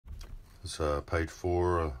It's page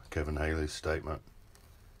 4 of Kevin Haley's statement.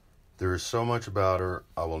 There is so much about her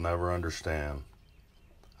I will never understand.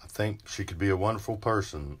 I think she could be a wonderful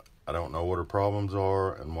person. I don't know what her problems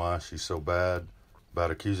are and why she's so bad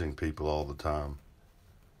about accusing people all the time.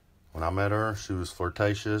 When I met her, she was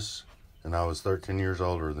flirtatious, and I was 13 years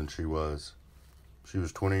older than she was. She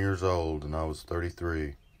was 20 years old, and I was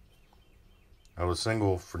 33. I was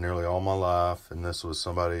single for nearly all my life, and this was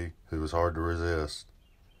somebody who was hard to resist.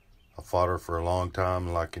 I fought her for a long time,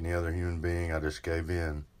 and like any other human being, I just gave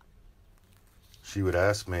in. She would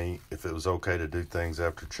ask me if it was okay to do things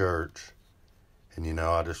after church, and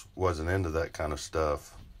I just wasn't into that kind of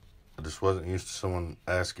stuff. I just wasn't used to someone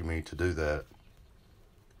asking me to do that.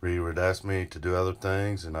 Rita would ask me to do other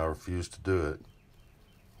things, and I refused to do it.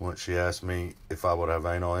 Once she asked me if I would have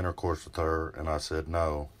anal intercourse with her, and I said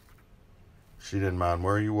no. She didn't mind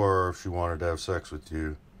where you were if she wanted to have sex with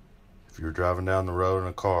you. If you were driving down the road in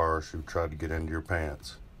a car, she would try to get into your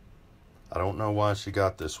pants. I don't know why she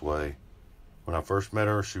got this way. When I first met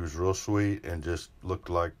her, she was real sweet and just looked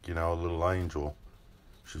like, a little angel.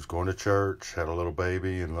 She was going to church, had a little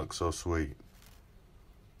baby, and looked so sweet.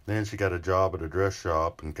 Then she got a job at a dress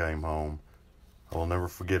shop and came home. I will never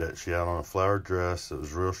forget it. She had on a flowered dress that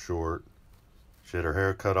was real short. She had her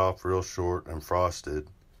hair cut off real short and frosted.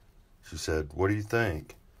 She said, "What do you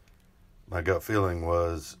think?" My gut feeling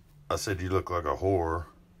was, I said, "You look like a whore."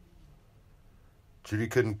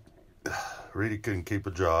 Rita couldn't keep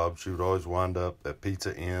a job. She would always wind up at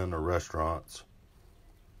Pizza Inn or restaurants.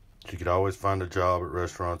 She could always find a job at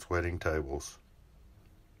restaurants waiting tables.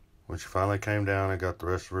 When she finally came down and got the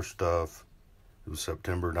rest of her stuff, it was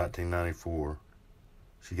September 1994.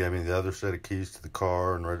 She gave me the other set of keys to the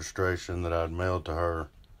car and registration that I had mailed to her,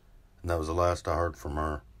 and that was the last I heard from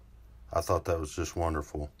her. I thought that was just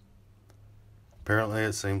wonderful. Apparently,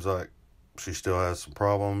 it seems like she still has some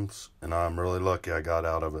problems, and I'm really lucky I got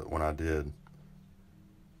out of it when I did.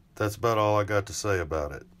 That's about all I got to say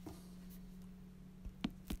about it.